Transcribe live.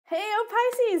Hey,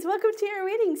 Pisces! Welcome to your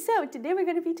reading. So today we're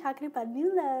going to be talking about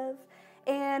new love,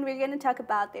 and we're going to talk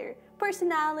about their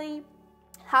personality,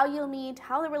 how you'll meet,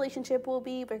 how the relationship will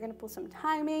be. We're going to pull some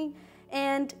timing,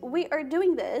 and we are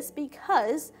doing this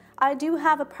because I do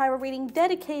have a private reading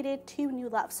dedicated to new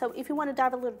love. So if you want to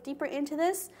dive a little deeper into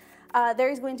this, there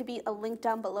is going to be a link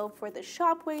down below for the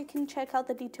shop where you can check out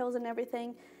the details and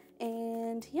everything.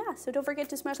 And yeah, so don't forget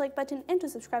to smash the like button and to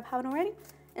subscribe if you haven't already.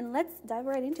 And let's dive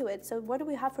right into it. So what do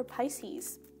we have for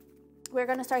Pisces? We're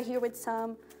gonna start here with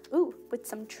some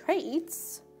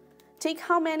traits. Take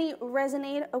how many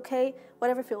resonate, okay?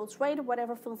 Whatever feels right,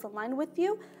 whatever feels aligned with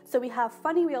you. So we have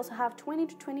funny, we also have 20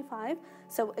 to 25.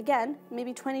 So again,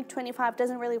 maybe 20 to 25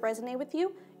 doesn't really resonate with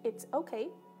you. It's okay,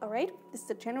 all right? This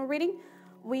is a general reading.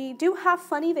 We do have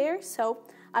funny there, so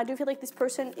I do feel like this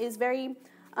person is very,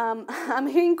 I'm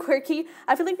hearing quirky.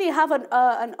 I feel like they have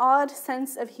an odd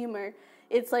sense of humor.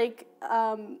 It's like,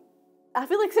 I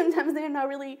feel like sometimes they're not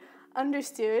really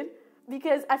understood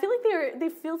because I feel like they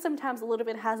feel sometimes a little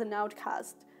bit as an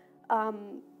outcast.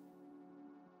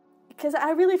 Because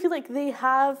I really feel like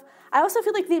I also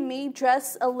feel like they may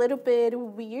dress a little bit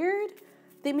weird.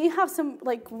 They may have some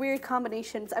like weird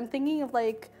combinations. I'm thinking of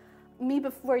like Me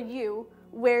Before You,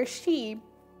 where she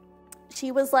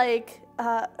was like,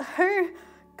 her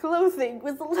clothing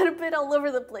was a little bit all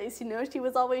over the place, you know.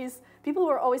 People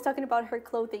were always talking about her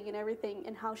clothing and everything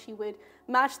and how she would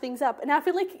match things up. And I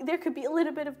feel like there could be a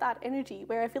little bit of that energy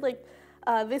where I feel like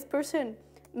this person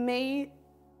may,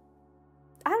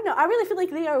 I don't know, I really feel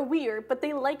like they are weird, but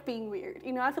they like being weird.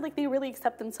 You know, I feel like they really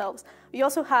accept themselves. We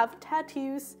also have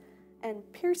tattoos and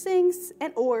piercings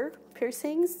or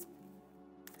piercings.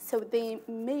 So they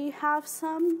may have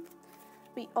some.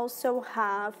 We also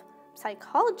have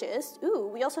psychologists.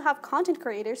 We also have content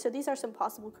creators. So these are some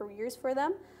possible careers for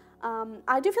them.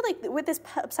 I do feel like with this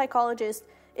psychologist,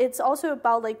 it's also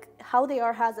about like how they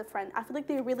are as a friend. I feel like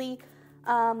they really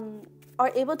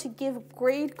are able to give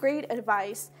great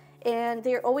advice, and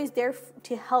they're always there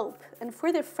to help, and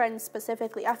for their friends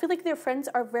specifically. I feel like their friends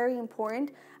are very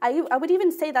important. I would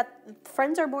even say that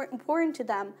friends are more important to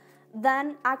them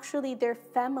than actually their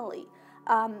family.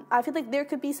 I feel like there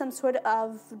could be some sort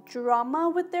of drama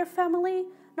with their family.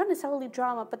 Not necessarily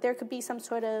drama, but there could be some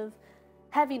sort of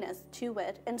heaviness to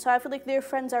it. And so I feel like their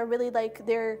friends are really like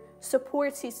their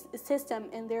support system,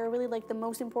 and they're really like the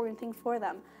most important thing for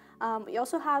them. We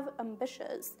also have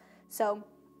ambitious. So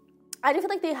I do feel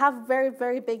like they have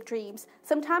very big dreams.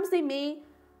 Sometimes they may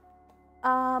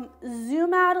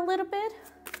zoom out a little bit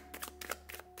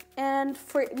and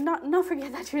not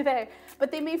forget that you're there,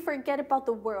 but they may forget about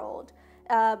the world.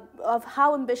 Of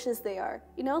how ambitious they are.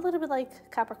 You know, a little bit like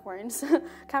Capricorns.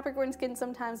 Capricorns can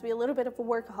sometimes be a little bit of a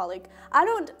workaholic.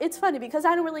 It's funny because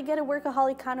I don't really get a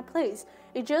workaholic kind of place.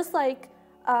 It's just like,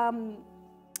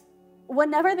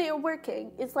 whenever they are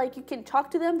working, it's like you can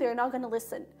talk to them, they're not going to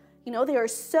listen. You know, they are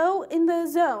so in the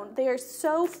zone, they are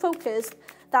so focused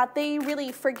that they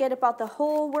really forget about the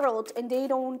whole world and they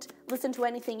don't listen to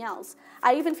anything else.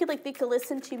 I even feel like they could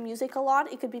listen to music a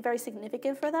lot. It could be very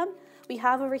significant for them. We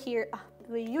have over here,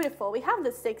 beautiful, we have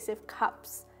the Six of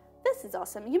Cups. This is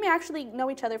awesome. You may actually know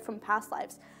each other from past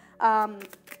lives.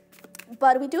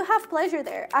 But we do have pleasure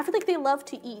there. I feel like they love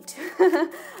to eat.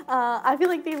 I feel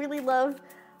like they really love,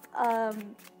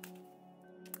 and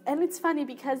it's funny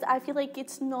because I feel like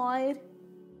it's not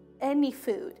any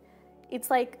food. It's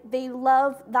like they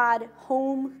love that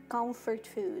home comfort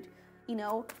food, you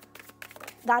know,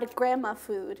 that grandma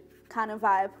food kind of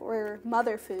vibe, or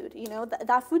mother food, you know,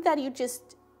 that food that you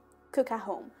just cook at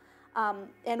home.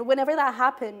 And whenever that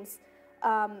happens,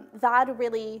 that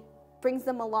really brings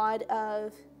them a lot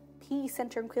of peace and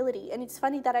tranquility. And it's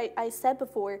funny that I said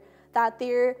before that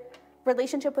their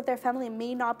relationship with their family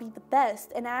may not be the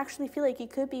best, and I actually feel like it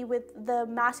could be with the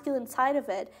masculine side of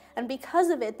it, and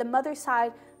because of it the mother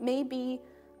side may be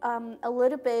a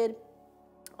little bit,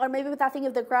 or maybe with that thing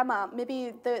of the grandma,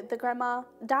 maybe the grandma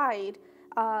died,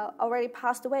 already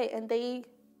passed away, and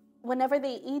whenever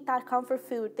they eat that comfort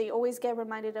food, they always get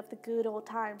reminded of the good old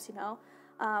times, you know.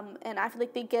 And I feel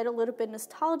like they get a little bit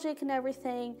nostalgic and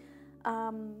everything,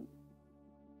 and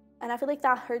I feel like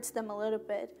that hurts them a little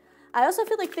bit. I also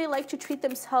feel like they like to treat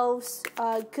themselves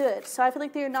good. So I feel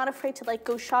like they're not afraid to like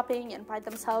go shopping and buy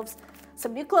themselves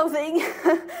some new clothing.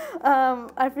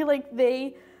 I feel like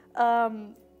they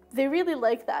really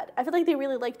like that. I feel like they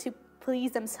really like to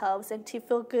please themselves and to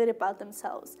feel good about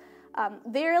themselves.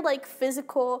 Their like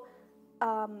physical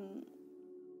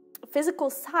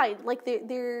side, like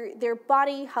their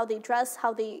body, how they dress,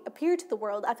 how they appear to the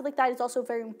world, I feel like that is also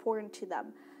very important to them.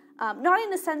 Not in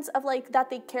the sense of like that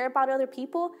they care about other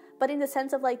people, but in the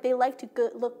sense of like they like to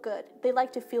look good. They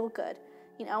like to feel good,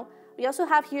 you know. We also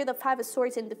have here the Five of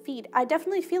Swords in defeat. I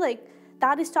definitely feel like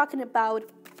that is talking about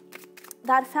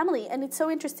that family, and it's so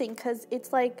interesting because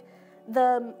it's like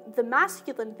the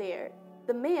masculine there,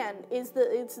 the man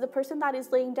it's the person that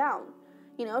is laying down,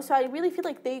 you know. So I really feel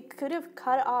like they could have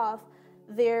cut off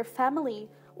their family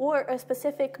or a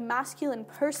specific masculine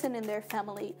person in their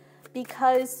family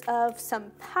because of some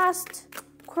past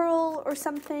quarrel or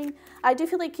something. I do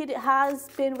feel like it has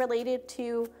been related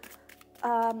to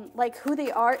like who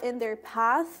they are in their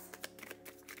path,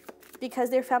 because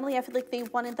their family, I feel like they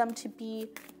wanted them to be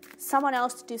someone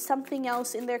else, to do something else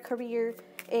in their career,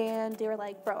 and they were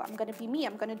like, bro, I'm gonna be me,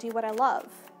 I'm gonna do what I love.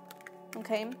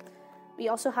 Okay, we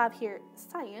also have here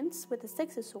science with the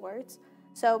Six of Swords.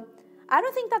 So I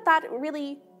don't think that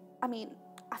really, I mean,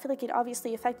 I feel like it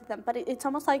obviously affected them, but it's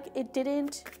almost like it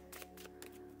didn't,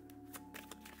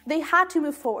 they had to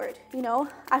move forward, you know.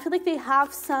 I feel like they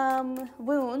have some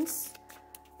wounds.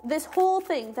 This whole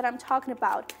thing that I'm talking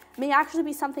about may actually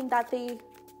be something that they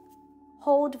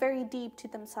hold very deep to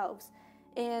themselves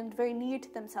and very near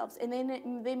to themselves, and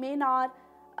they may not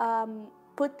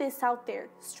put this out there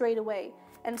straight away.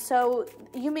 And so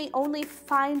you may only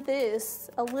find this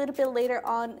a little bit later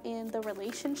on in the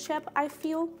relationship, I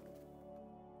feel,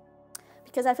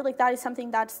 because I feel like that is something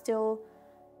that still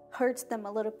hurts them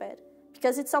a little bit,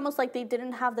 because it's almost like they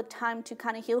didn't have the time to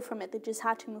kind of heal from it. They just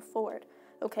had to move forward.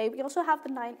 Okay, we also have the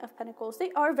Nine of Pentacles.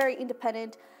 They are very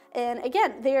independent, and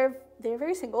again, they're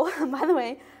very single, by the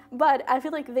way, but I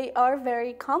feel like they are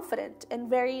very confident and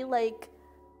very like,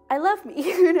 I love me,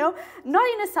 you know, not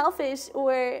in a selfish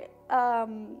or I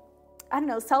don't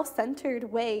know, self-centered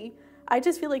way. I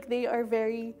just feel like they are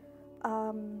very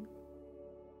I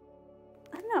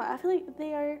don't know, I feel like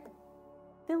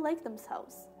they like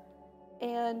themselves,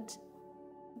 and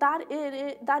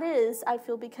that is, I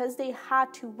feel, because they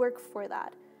had to work for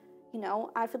that, you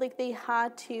know. I feel like they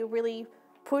had to really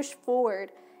push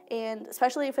forward, and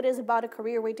especially if it is about a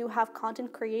career, we do have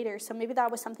content creators, so maybe that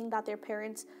was something that their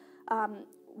parents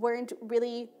weren't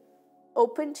really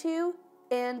open to,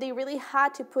 and they really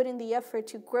had to put in the effort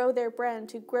to grow their brand,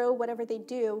 to grow whatever they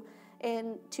do,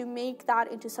 and to make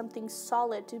that into something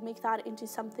solid, to make that into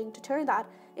something, to turn that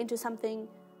into something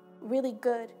really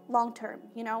good long term,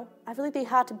 you know. I feel like they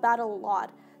had to battle a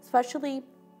lot, especially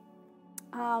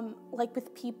like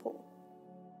with people,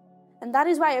 and that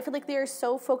is why I feel like they are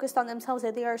so focused on themselves,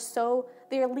 that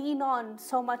they lean on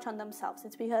so much on themselves.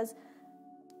 It's because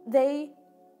they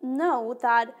know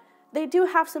that they do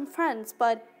have some friends,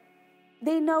 but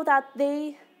they know that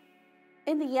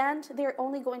in the end, they're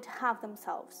only going to have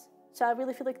themselves. So I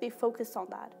really feel like they focus on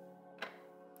that.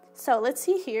 So let's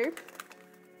see here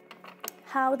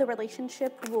how the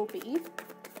relationship will be.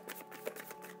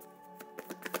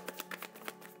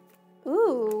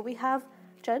 Ooh, we have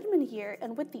Judgment here,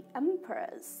 and with the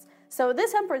Empress. So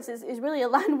this Empress is really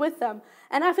aligned with them,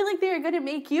 and I feel like they're going to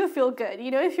make you feel good.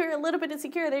 You know, if you're a little bit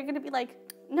insecure, they're going to be like,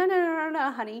 no,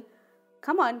 honey,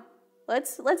 come on,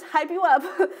 let's hype you up.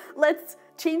 Let's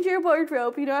change your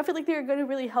wardrobe. You know, I feel like they're going to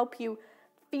really help you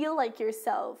feel like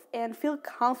yourself and feel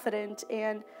confident,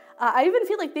 and I even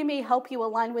feel like they may help you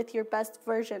align with your best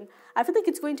version. I feel like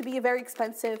it's going to be a very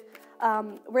expensive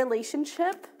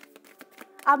relationship.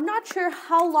 I'm not sure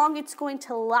how long it's going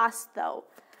to last, though.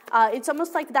 It's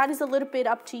almost like that is a little bit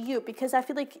up to you, because I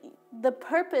feel like the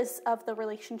purpose of the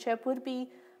relationship would be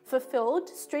fulfilled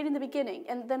straight in the beginning,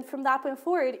 and then from that point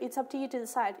forward, it's up to you to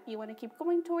decide, you want to keep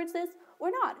going towards this or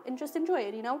not, and just enjoy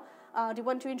it, you know. Do you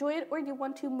want to enjoy it, or do you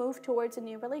want to move towards a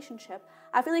new relationship?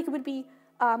 I feel like it would be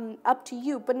up to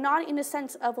you, but not in a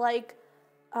sense of like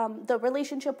the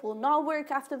relationship will not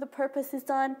work after the purpose is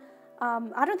done.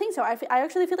 I don't think so. I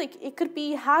actually feel like it could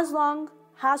be as long,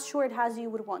 as short as you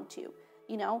would want to,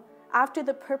 you know, after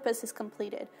the purpose is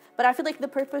completed. But I feel like the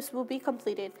purpose will be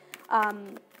completed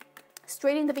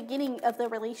straight in the beginning of the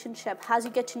relationship, as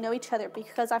you get to know each other,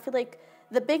 because I feel like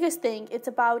the biggest thing, it's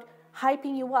about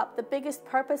hyping you up. The biggest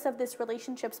purpose of this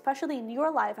relationship, especially in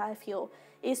your life, I feel,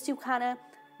 is to kind of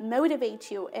motivate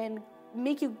you and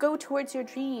make you go towards your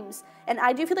dreams. And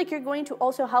I do feel like you're going to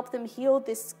also help them heal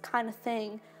this kind of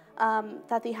thing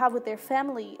that they have with their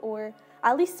family, or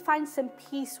at least find some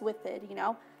peace with it, you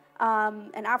know.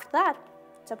 And after that,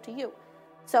 it's up to you.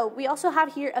 So we also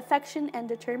have here affection and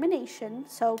determination.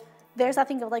 So there's that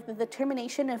thing of like the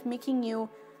determination of making you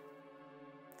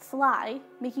fly,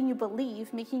 making you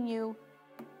believe, making you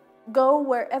go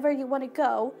wherever you want to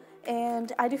go.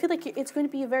 And I do feel like it's going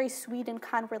to be a very sweet and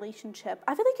kind relationship.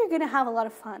 I feel like you're going to have a lot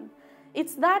of fun.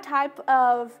 It's that type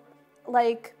of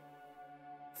like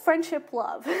friendship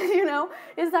love, you know,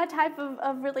 is that type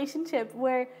of relationship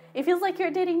where it feels like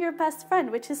you're dating your best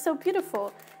friend, which is so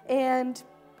beautiful. And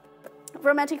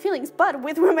romantic feelings, but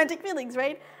with romantic feelings,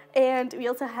 right? And we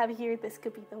also have here, this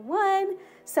could be the one.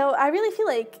 So I really feel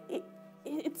like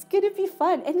it's going to be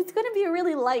fun, and it's going to be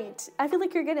really light. I feel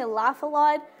like you're going to laugh a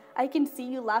lot. I can see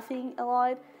you laughing a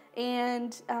lot.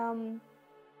 And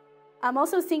I'm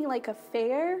also seeing like a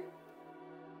fair.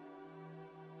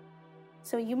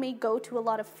 So you may go to a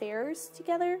lot of fairs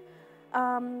together.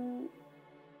 And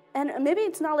maybe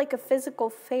it's not like a physical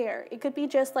fair. It could be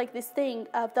just like this thing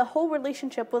of the whole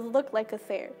relationship would look like a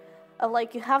fair. Of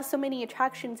like you have so many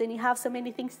attractions and you have so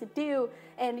many things to do,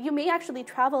 and you may actually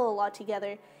travel a lot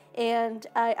together. And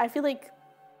I feel like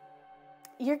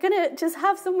you're gonna just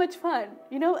have so much fun.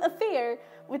 You know, a fair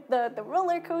with the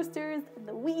roller coasters and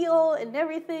the wheel and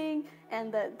everything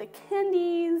and the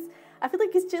candies. I feel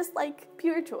like it's just like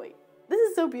pure joy. This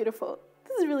is so beautiful.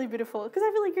 This is really beautiful because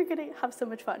I feel like you're going to have so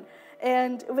much fun.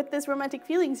 And with this romantic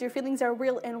feelings, your feelings are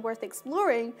real and worth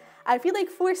exploring. I feel like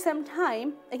for some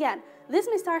time, again, this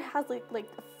may start as like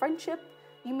a friendship.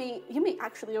 You may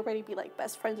actually already be like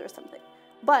best friends or something.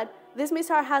 But this may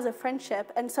start as a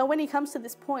friendship. And so when it comes to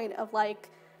this point of like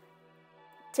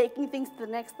taking things to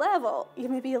the next level, you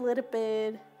may be a little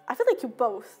bit, I feel like you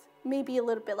both may be a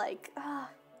little bit like,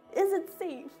 is it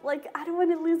safe? Like, I don't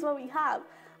want to lose what we have.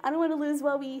 I don't want to lose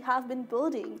what we have been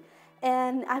building.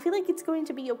 And I feel like it's going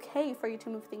to be okay for you to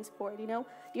move things forward, you know?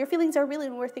 Your feelings are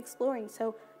really worth exploring.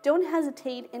 So don't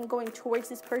hesitate in going towards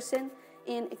this person,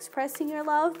 in expressing your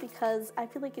love, because I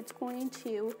feel like it's going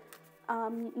to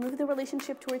move the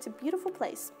relationship towards a beautiful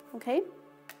place, okay?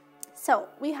 So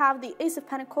we have the Ace of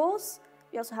Pentacles.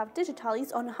 We also have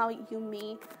digitalis on how you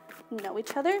may know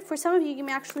each other. For some of you, you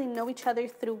may actually know each other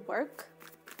through work.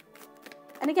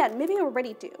 And again, maybe you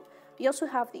already do. We also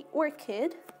have the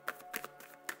Orchid.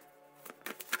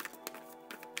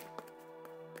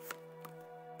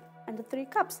 And the Three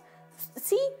Cups.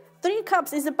 See, Three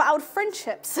Cups is about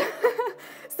friendships.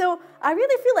 So I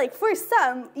really feel like for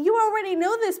some, you already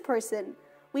know this person.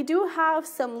 We do have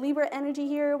some Libra energy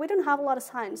here. We don't have a lot of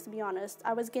signs, to be honest.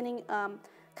 I was getting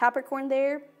Capricorn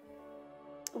there.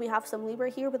 We have some Libra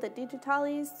here with the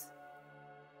digitalis.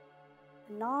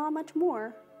 Not much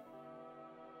more.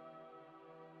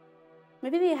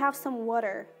 Maybe they have some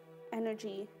water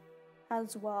energy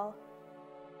as well.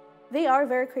 They are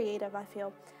very creative, I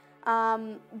feel.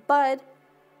 But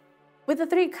with the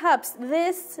Three Cups,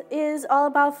 this is all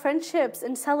about friendships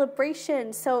and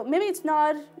celebration. So maybe it's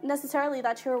not necessarily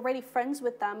that you're already friends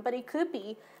with them, but it could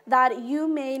be that you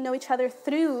may know each other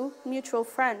through mutual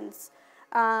friends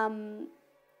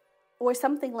or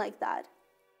something like that.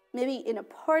 Maybe in a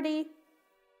party.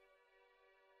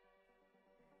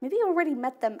 Maybe you already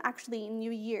met them actually in New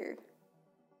Year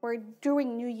or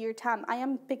during New Year time. I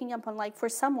am picking up on like for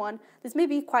someone, this may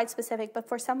be quite specific, but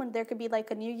for someone there could be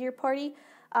like a New Year party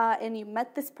and you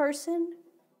met this person.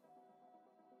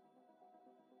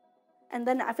 And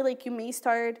then I feel like you may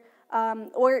start,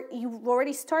 or you've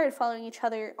already started following each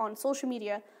other on social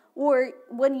media, or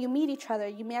when you meet each other,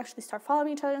 you may actually start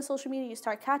following each other on social media, you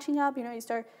start catching up, you know, you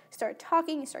start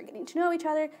talking, you start getting to know each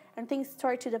other, and things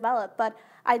start to develop. But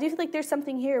I do feel like there's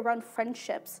something here around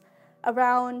friendships,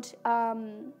 around,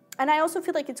 and I also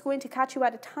feel like it's going to catch you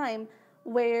at a time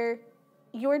where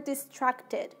you're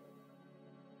distracted.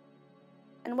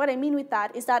 And what I mean with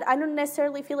that is that I don't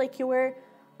necessarily feel like you were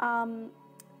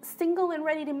single and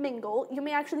ready to mingle. You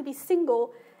may actually be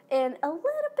single and a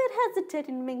little bit hesitant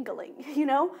in mingling, you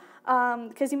know,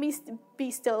 because you may be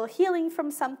still healing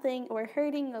from something or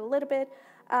hurting a little bit.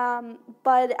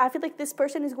 But I feel like this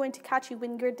person is going to catch you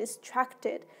when you're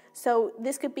distracted. So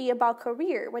this could be about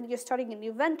career, when you're starting a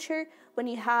new venture, when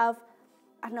you have,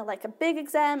 I don't know, like a big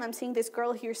exam. I'm seeing this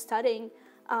girl here studying.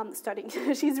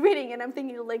 She's reading, and I'm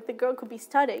thinking like the girl could be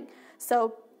studying.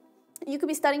 So you could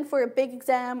be studying for a big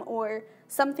exam or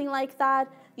something like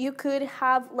that. You could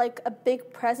have like a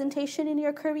big presentation in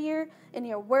your career, in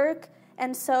your work.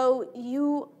 And so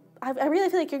I really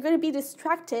feel like you're going to be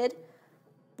distracted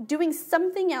doing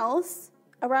something else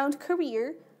around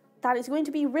career that is going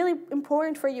to be really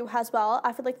important for you as well.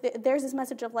 I feel like there's this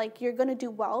message of like, you're going to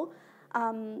do well.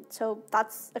 So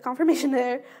that's a confirmation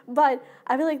there. But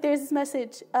I feel like there's this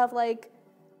message of like,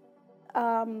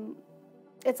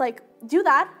 it's like, do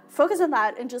that, focus on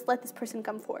that, and just let this person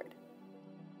come forward.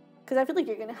 Because I feel like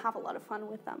you're going to have a lot of fun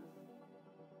with them.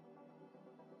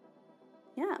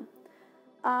 Yeah.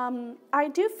 I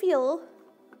do feel,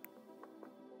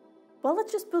 well,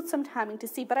 let's just build some timing to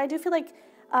see, but I do feel like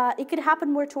it could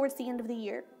happen more towards the end of the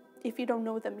year if you don't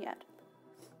know them yet.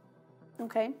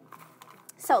 Okay?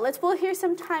 So let's pull here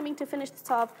some timing to finish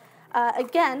this off.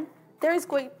 Again, there is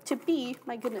going to be,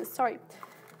 my goodness, sorry.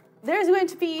 There's going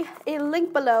to be a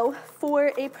link below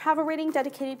for a private reading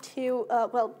dedicated to,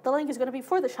 well, the link is going to be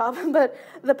for the shop, but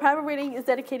the private reading is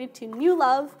dedicated to new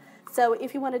love. So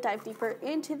if you want to dive deeper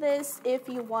into this, if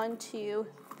you want to,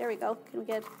 there we go, can we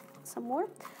get some more?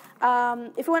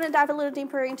 If you want to dive a little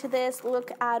deeper into this,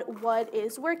 look at what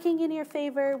is working in your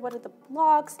favor, what are the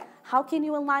blocks, how can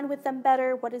you align with them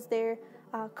better, what is their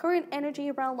current energy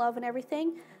around love and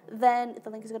everything, then the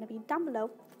link is going to be down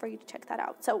below for you to check that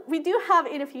out. So we do have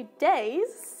in a few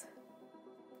days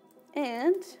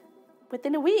and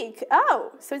within a week.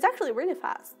 Oh, so it's actually really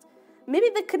fast. Maybe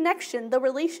the connection, the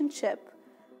relationship,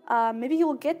 maybe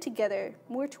you'll get together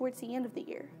more towards the end of the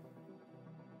year.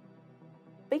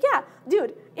 But yeah,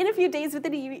 dude, in a few days,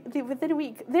 within a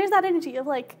week, there's that energy of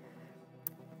like,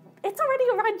 it's already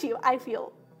around you, I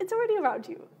feel. It's already around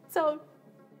you. So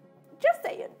just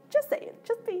say it,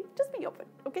 just be open,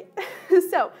 okay?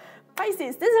 So,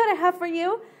 Pisces, this is what I have for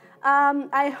you.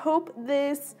 I hope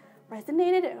this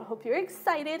resonated. I hope you're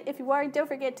excited. If you are, don't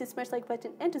forget to smash the like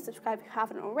button and to subscribe if you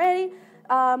haven't already.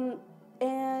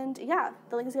 And yeah,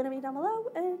 the link is going to be down below,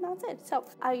 and that's it. So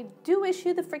I do wish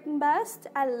you the freaking best.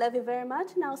 I love you very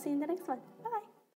much, and I'll see you in the next one.